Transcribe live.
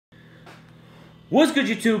What's good,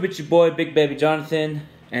 YouTube? It's your boy, Big Baby Jonathan.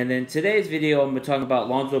 And in today's video, I'm going to be talking about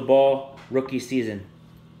Lonzo Ball rookie season.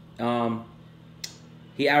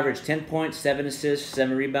 He averaged 10 points, 7 assists,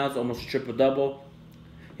 7 rebounds, almost a triple-double.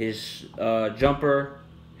 His jumper,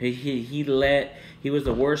 he was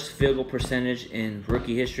the worst field goal percentage in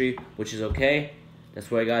rookie history, which is okay.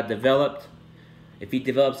 That's why I got developed. If he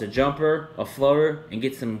develops a jumper, a floater, and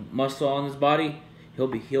gets some muscle on his body,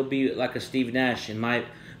 he'll be like a Steve Nash. In my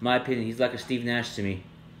opinion, he's like a Steve Nash to me.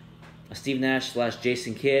 A Steve Nash /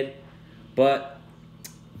 Jason Kidd. But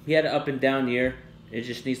he had an up and down year. It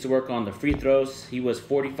just needs to work on the free throws. He was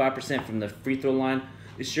 45% from the free throw line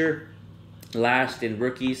this year. Last in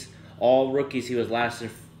rookies. All rookies, he was last in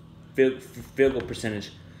field goal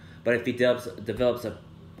percentage. But if he develops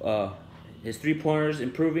his three-pointers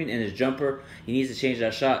improving and his jumper, he needs to change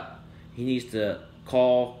that shot. He needs to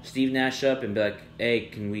call Steve Nash up and be like, hey,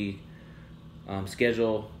 can we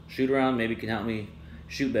schedule shoot around? Maybe you can help me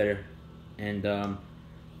shoot better. And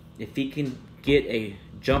if he can get a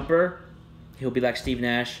jumper, he'll be like Steve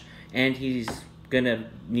Nash. And he's going to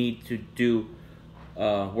need to do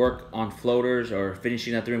work on floaters or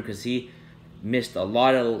finishing at the rim, because he missed a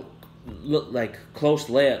lot of close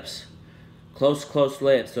layups. Close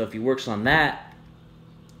layups. So if he works on that,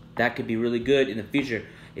 that could be really good in the future.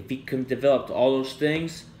 If he can develop all those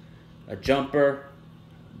things, a jumper,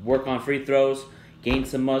 work on free throws, gain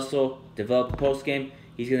some muscle, develop a post game,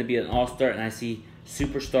 he's going to be an all-star, and I see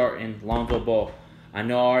superstar in Lonzo Ball. I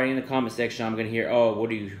know already in the comment section I'm going to hear, oh, what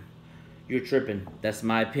are you're tripping. That's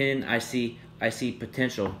my opinion. I see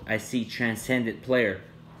potential. I see transcendent player.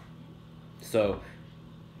 So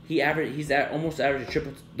he's almost averaged a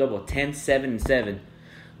triple-double, 10, 7, and 7.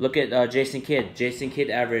 Look at Jason Kidd. Jason Kidd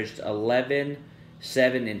averaged 11,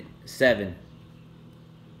 7, and 7.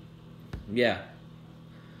 Yeah.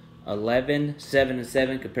 11, 7, and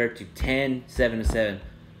 7 compared to 10, 7, and 7.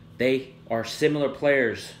 They are similar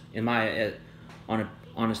players in my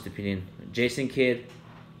honest opinion. Jason Kidd,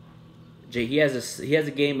 he has a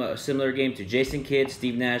similar game to Jason Kidd,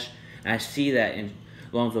 Steve Nash, and I see that in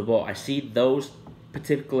Lonzo Ball. I see those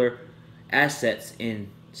particular assets in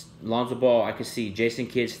Lonzo Ball. I could see Jason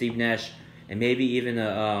Kidd, Steve Nash, and maybe even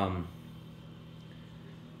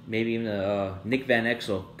Nick Van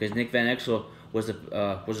Exel, because Nick Van Exel was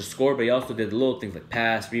a scorer, but he also did little things like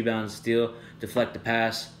pass, rebound, steal, deflect the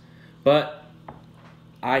pass. But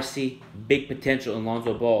I see big potential in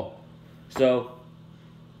Lonzo Ball. So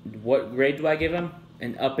what grade do I give him?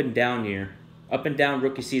 An up and down year, up and down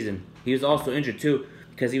rookie season. He was also injured too,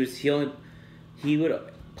 because he would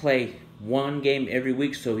play one game every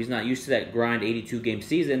week, so he's not used to that grind 82-game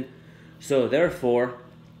season. So therefore,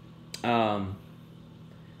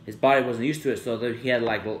 his body wasn't used to it, so he had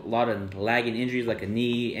like a lot of lagging injuries, like a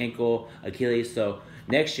knee, ankle, Achilles. So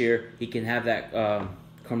next year he can have that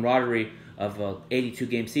camaraderie of an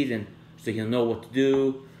 82-game season, so he'll know what to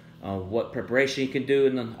do, what preparation he can do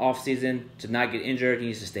in the off season to not get injured. He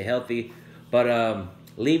needs to stay healthy. But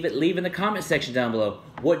leave in the comment section down below.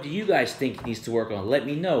 What do you guys think he needs to work on? Let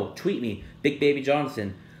me know. Tweet me, Big Baby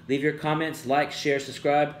Jonathan. Leave your comments, like, share,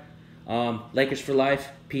 subscribe. Lakers for life.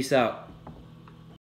 Peace out.